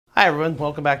Hi everyone,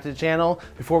 welcome back to the channel.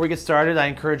 Before we get started, I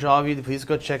encourage all of you to please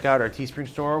go check out our Teespring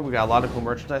store. We got a lot of cool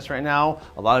merchandise right now.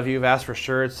 A lot of you have asked for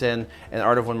shirts and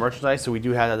Art of One merchandise, so we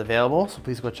do have that available. So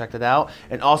please go check that out.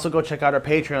 And also go check out our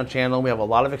Patreon channel. We have a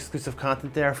lot of exclusive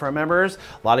content there for our members.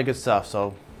 A lot of good stuff,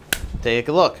 so take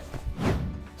a look.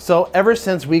 So ever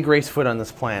since we grace foot on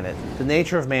this planet, the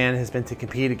nature of man has been to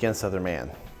compete against other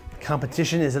man.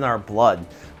 Competition is in our blood,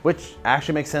 which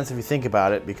actually makes sense if you think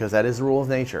about it, because that is the rule of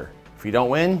nature. If you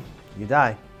don't win, you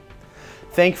die.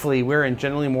 Thankfully, we're in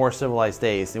generally more civilized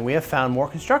days, and we have found more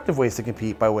constructive ways to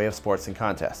compete by way of sports and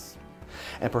contests.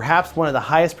 And perhaps one of the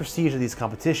highest prestige of these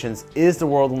competitions is the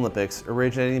World Olympics,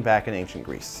 originating back in ancient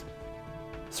Greece.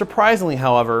 Surprisingly,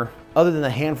 however, other than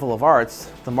a handful of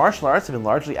arts, the martial arts have been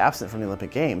largely absent from the Olympic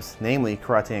Games, namely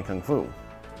karate and kung fu.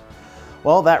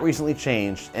 Well, that recently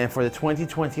changed, and for the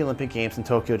 2020 Olympic Games in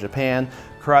Tokyo, Japan,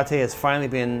 karate has finally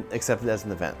been accepted as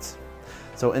an event.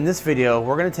 So in this video,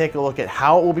 we're going to take a look at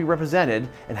how it will be represented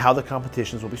and how the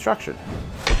competitions will be structured.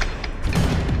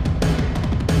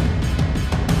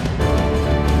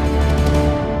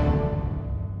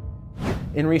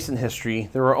 In recent history,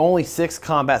 there are only 6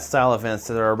 combat style events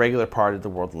that are a regular part of the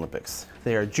World Olympics.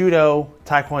 They are Judo,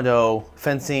 Taekwondo,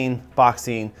 fencing,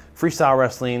 boxing, freestyle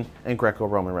wrestling, and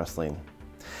Greco-Roman wrestling.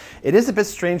 It is a bit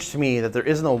strange to me that there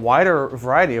isn't a wider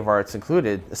variety of arts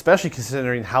included, especially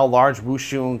considering how large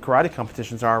wushu and karate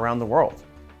competitions are around the world.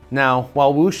 Now,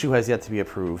 while wushu has yet to be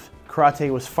approved,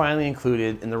 karate was finally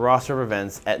included in the roster of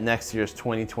events at next year's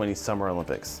 2020 Summer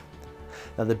Olympics.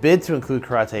 Now, the bid to include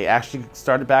karate actually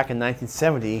started back in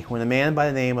 1970 when a man by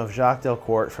the name of Jacques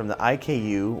Delcourt from the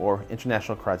IKU, or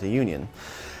International Karate Union.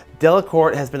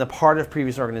 Delcourt has been a part of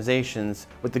previous organizations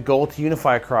with the goal to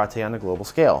unify karate on a global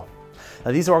scale.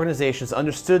 Now, these organizations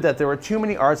understood that there were too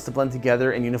many arts to blend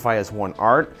together and unify as one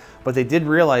art, but they did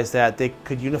realize that they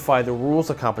could unify the rules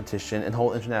of competition and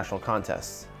hold international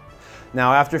contests.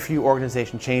 Now, after a few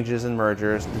organization changes and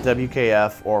mergers, the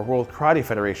WKF, or World Karate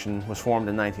Federation, was formed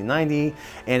in 1990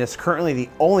 and is currently the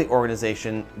only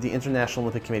organization the International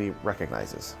Olympic Committee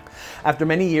recognizes. After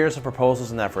many years of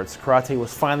proposals and efforts, karate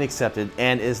was finally accepted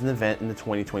and is an event in the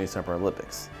 2020 Summer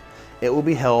Olympics. It will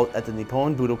be held at the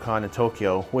Nippon Budokan in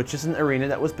Tokyo, which is an arena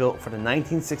that was built for the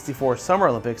 1964 Summer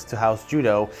Olympics to house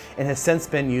judo and has since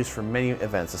been used for many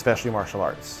events, especially martial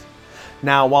arts.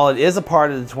 Now, while it is a part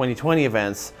of the 2020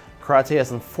 events, karate has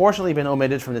unfortunately been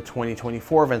omitted from the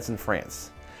 2024 events in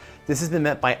France. This has been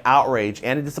met by outrage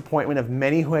and a disappointment of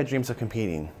many who had dreams of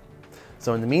competing.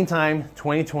 So in the meantime,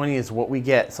 2020 is what we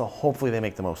get, so hopefully they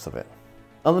make the most of it.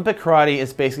 Olympic karate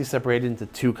is basically separated into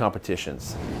 2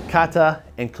 competitions, kata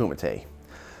and kumite.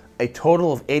 A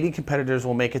total of 80 competitors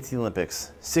will make it to the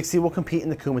Olympics. 60 will compete in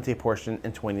the kumite portion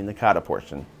and 20 in the kata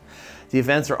portion. The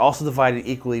events are also divided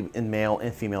equally in male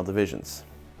and female divisions.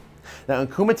 Now in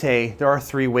kumite, there are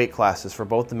 3 weight classes for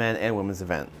both the men and women's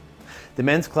event. The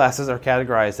men's classes are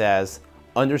categorized as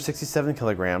under 67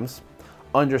 kilograms,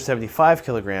 under 75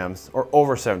 kilograms, or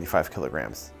over 75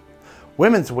 kilograms.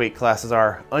 Women's weight classes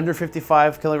are under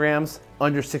 55 kilograms,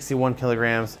 under 61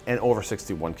 kilograms, and over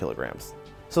 61 kilograms.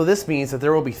 So this means that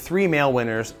there will be 3 male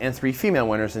winners and 3 female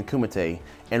winners in kumite,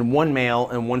 and 1 male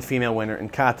and 1 female winner in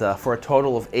kata for a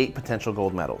total of 8 potential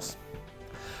gold medals.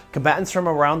 Combatants from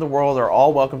around the world are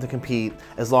all welcome to compete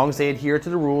as long as they adhere to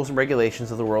the rules and regulations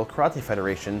of the World Karate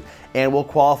Federation and will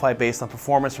qualify based on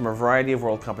performance from a variety of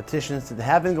world competitions that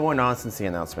have been going on since the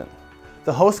announcement.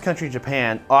 The host country,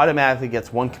 Japan, automatically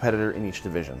gets 1 competitor in each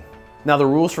division. Now, the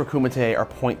rules for kumite are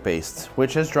point-based,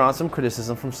 which has drawn some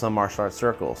criticism from some martial arts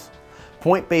circles.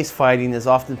 Point-based fighting is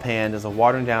often panned as a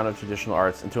watering down of traditional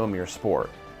arts into a mere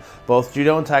sport. Both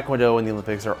judo and taekwondo in the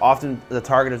Olympics are often the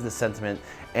target of this sentiment,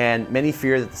 and many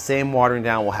fear that the same watering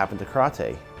down will happen to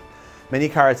karate. Many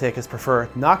karatekas prefer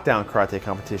knockdown karate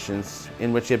competitions,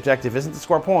 in which the objective isn't to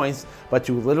score points, but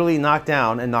to literally knock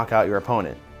down and knock out your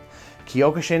opponent.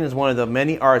 Kyokushin is one of the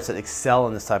many arts that excel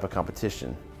in this type of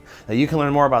competition. Now, you can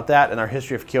learn more about that in our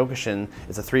history of Kyokushin.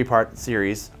 It's a 3-part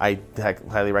series. I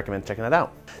highly recommend checking that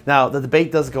out. Now, the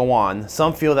debate does go on.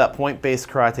 Some feel that point-based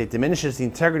karate diminishes the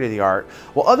integrity of the art,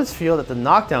 while others feel that the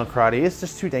knockdown karate is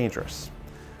just too dangerous.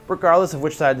 Regardless of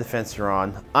which side of the fence you're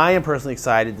on, I am personally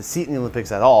excited to see it in the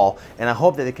Olympics at all, and I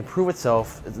hope that it can prove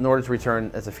itself in order to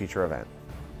return as a future event.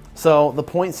 So the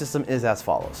point system is as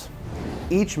follows.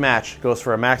 Each match goes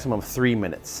for a maximum of 3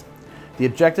 minutes. The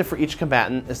objective for each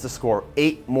combatant is to score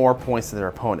 8 more points than their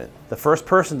opponent. The first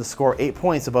person to score 8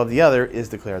 points above the other is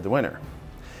declared the winner.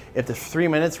 If the 3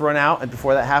 minutes run out and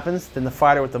before that happens, then the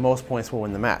fighter with the most points will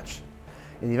win the match.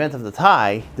 In the event of the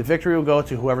tie, the victory will go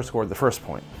to whoever scored the first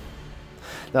point.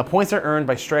 Now, points are earned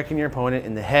by striking your opponent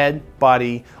in the head,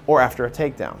 body, or after a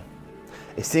takedown.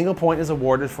 A single point is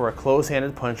awarded for a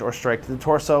close-handed punch or strike to the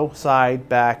torso, side,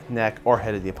 back, neck, or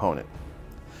head of the opponent.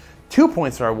 2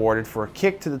 points are awarded for a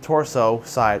kick to the torso,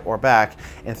 side, or back,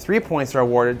 and 3 points are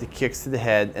awarded to kicks to the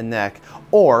head and neck,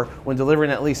 or when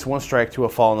delivering at least one strike to a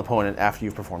fallen opponent after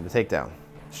you've performed a takedown.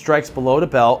 Strikes below the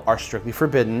belt are strictly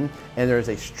forbidden, and there is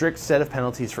a strict set of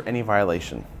penalties for any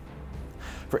violation.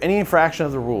 For any infraction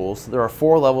of the rules, there are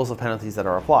 4 levels of penalties that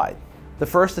are applied. The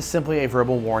first is simply a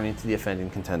verbal warning to the offending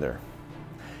contender.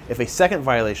 If a second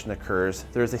violation occurs,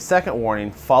 there is a second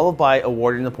warning followed by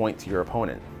awarding the point to your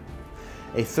opponent.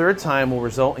 A third time will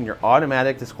result in your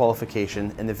automatic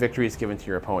disqualification and the victory is given to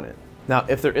your opponent. Now,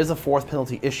 if there is a fourth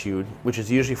penalty issued, which is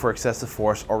usually for excessive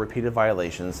force or repeated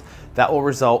violations, that will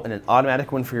result in an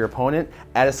automatic win for your opponent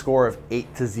at a score of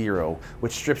 8-0,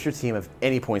 which strips your team of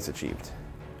any points achieved.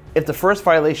 If the first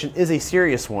violation is a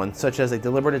serious one, such as a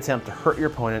deliberate attempt to hurt your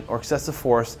opponent or excessive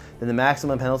force, then the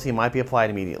maximum penalty might be applied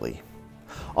immediately.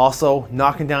 Also,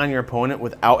 knocking down your opponent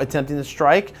without attempting to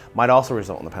strike might also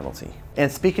result in a penalty. And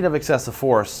speaking of excessive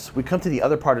force, we come to the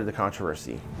other part of the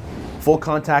controversy. Full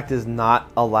contact is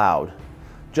not allowed.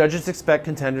 Judges expect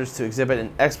contenders to exhibit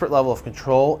an expert level of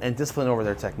control and discipline over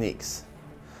their techniques.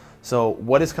 So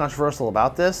what is controversial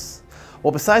about this?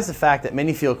 Well, besides the fact that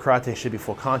many feel karate should be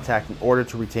full contact in order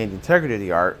to retain the integrity of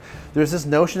the art, there's this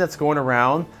notion that's going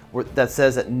around that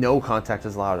says that no contact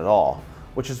is allowed at all,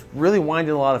 which is really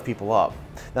winding a lot of people up.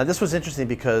 Now, this was interesting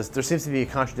because there seems to be a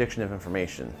contradiction of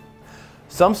information.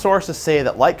 Some sources say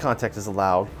that light contact is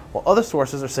allowed, while other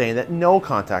sources are saying that no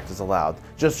contact is allowed,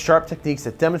 just sharp techniques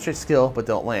that demonstrate skill but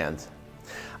don't land.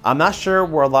 I'm not sure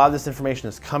where a lot of this information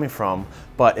is coming from,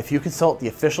 but if you consult the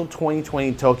official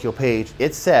 2020 Tokyo page,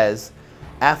 it says,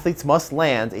 athletes must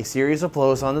land a series of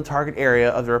blows on the target area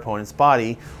of their opponent's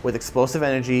body with explosive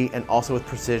energy and also with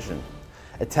precision.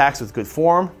 Attacks with good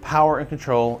form, power, and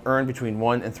control earn between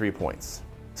 1 and 3 points.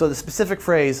 So the specific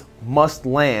phrase, must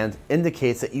land,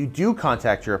 indicates that you do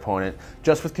contact your opponent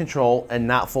just with control and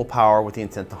not full power with the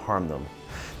intent to harm them.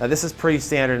 Now, this is pretty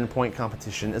standard in point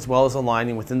competition, as well as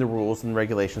aligning within the rules and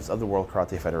regulations of the World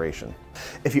Karate Federation.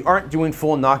 If you aren't doing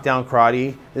full knockdown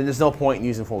karate, then there's no point in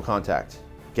using full contact.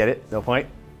 Get it? No point?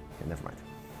 Okay, never mind.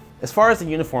 As far as the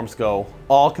uniforms go,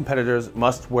 all competitors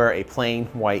must wear a plain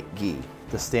white gi,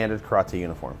 the standard karate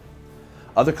uniform.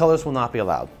 Other colors will not be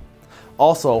allowed.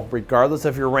 Also, regardless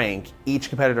of your rank, each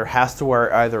competitor has to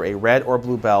wear either a red or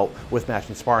blue belt with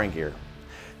matching sparring gear.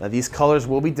 Now, these colors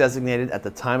will be designated at the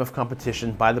time of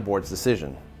competition by the board's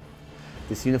decision.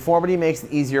 This uniformity makes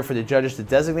it easier for the judges to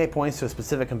designate points to a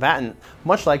specific combatant,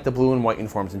 much like the blue and white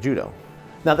uniforms in judo.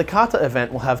 Now, the kata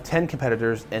event will have 10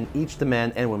 competitors in each the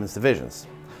men and women's divisions.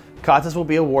 Katas will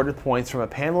be awarded points from a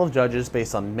panel of judges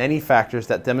based on many factors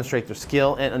that demonstrate their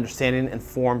skill and understanding and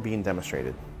form being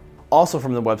demonstrated. Also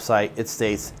from the website, it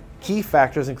states, key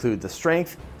factors include the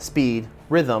strength, speed,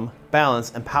 rhythm,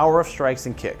 balance, and power of strikes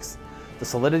and kicks, the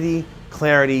solidity,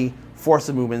 clarity, force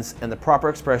of movements, and the proper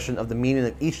expression of the meaning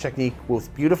of each technique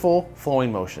with beautiful,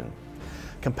 flowing motion.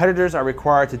 Competitors are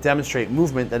required to demonstrate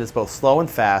movement that is both slow and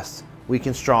fast, weak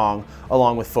and strong,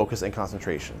 along with focus and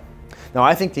concentration. Now,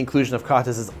 I think the inclusion of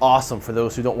katas is awesome for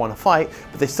those who don't want to fight,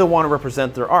 but they still want to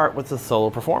represent their art with a solo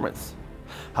performance.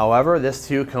 However, this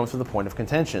too comes with a point of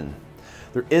contention.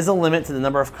 There is a limit to the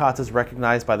number of katas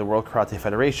recognized by the World Karate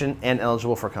Federation and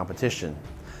eligible for competition.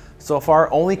 So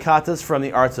far, only katas from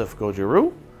the arts of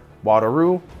Goju-ryu,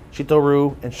 Wado-ryu,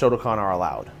 Shito-ryu, and Shotokan are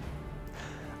allowed.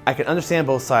 I can understand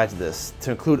both sides of this.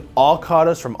 To include all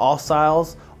katas from all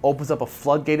styles opens up a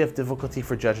floodgate of difficulty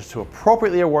for judges to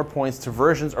appropriately award points to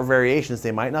versions or variations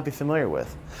they might not be familiar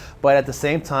with. But at the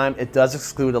same time, it does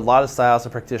exclude a lot of styles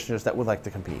and practitioners that would like to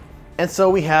compete. And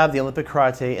so we have the Olympic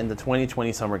karate in the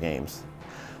 2020 Summer Games.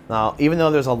 Now, even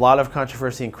though there's a lot of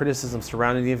controversy and criticism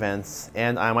surrounding the events,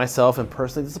 and I myself am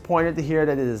personally disappointed to hear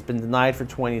that it has been denied for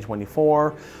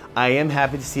 2024, I am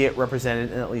happy to see it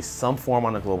represented in at least some form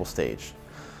on a global stage.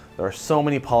 There are so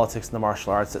many politics in the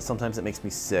martial arts that sometimes it makes me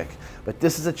sick, but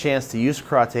this is a chance to use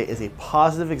karate as a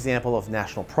positive example of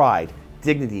national pride,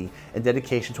 dignity, and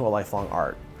dedication to a lifelong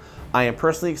art. I am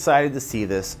personally excited to see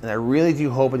this, and I really do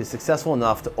hope it is successful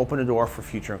enough to open a door for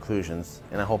future inclusions,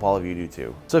 and I hope all of you do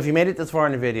too. So if you made it this far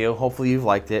in the video, hopefully you've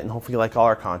liked it, and hopefully you like all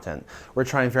our content. We're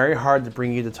trying very hard to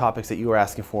bring you the topics that you are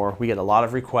asking for. We get a lot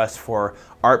of requests for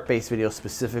art-based videos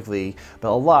specifically, but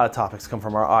a lot of topics come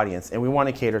from our audience, and we want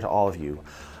to cater to all of you.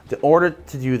 In order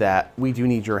to do that, we do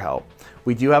need your help.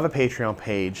 We do have a Patreon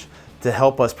page to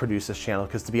help us produce this channel,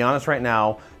 because to be honest right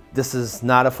now, this is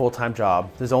not a full-time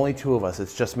job. There's only 2 of us.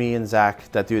 It's just me and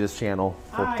Zach that do this channel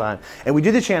full-time. And we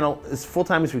do the channel as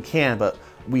full-time as we can, but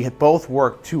we had both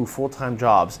worked 2 full-time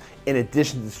jobs in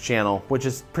addition to this channel, which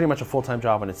is pretty much a full-time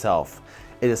job in itself.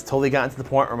 It has totally gotten to the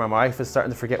point where my wife is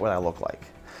starting to forget what I look like.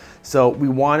 So we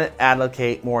want to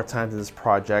allocate more time to this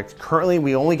project. Currently,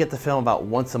 we only get to film about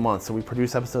once a month, so we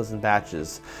produce episodes in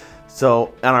batches.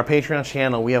 So on our Patreon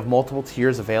channel, we have multiple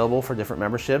tiers available for different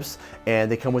memberships,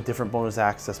 and they come with different bonus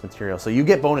access material. So you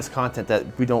get bonus content that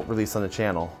we don't release on the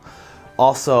channel.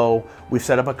 Also, we've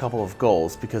set up a couple of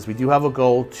goals because we do have a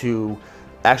goal to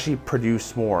actually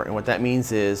produce more. And what that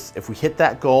means is if we hit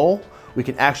that goal, we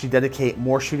can actually dedicate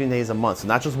more shooting days a month. So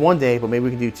not just one day, but maybe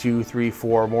we can do 2, 3,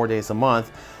 4 more days a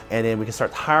month. And then we can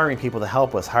start hiring people to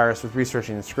help us, hire us with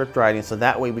researching and script writing. So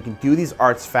that way we can do these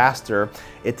arts faster.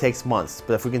 It takes months.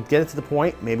 But if we can get it to the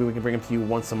point, maybe we can bring them to you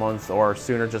once a month or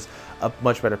sooner, just a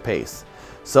much better pace.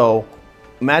 So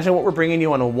imagine what we're bringing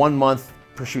you on a 1 month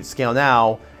per shoot scale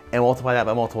now, and multiply that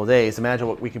by multiple days. Imagine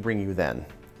what we can bring you then.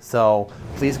 So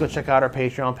please go check out our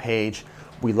Patreon page.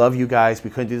 We love you guys. We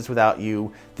couldn't do this without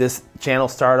you. This channel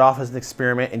started off as an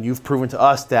experiment, and you've proven to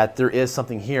us that there is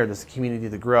something here. There's a community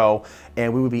to grow,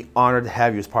 and we would be honored to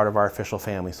have you as part of our official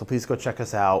family. So please go check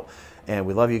us out, and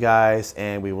we love you guys,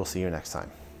 and we will see you next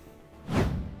time.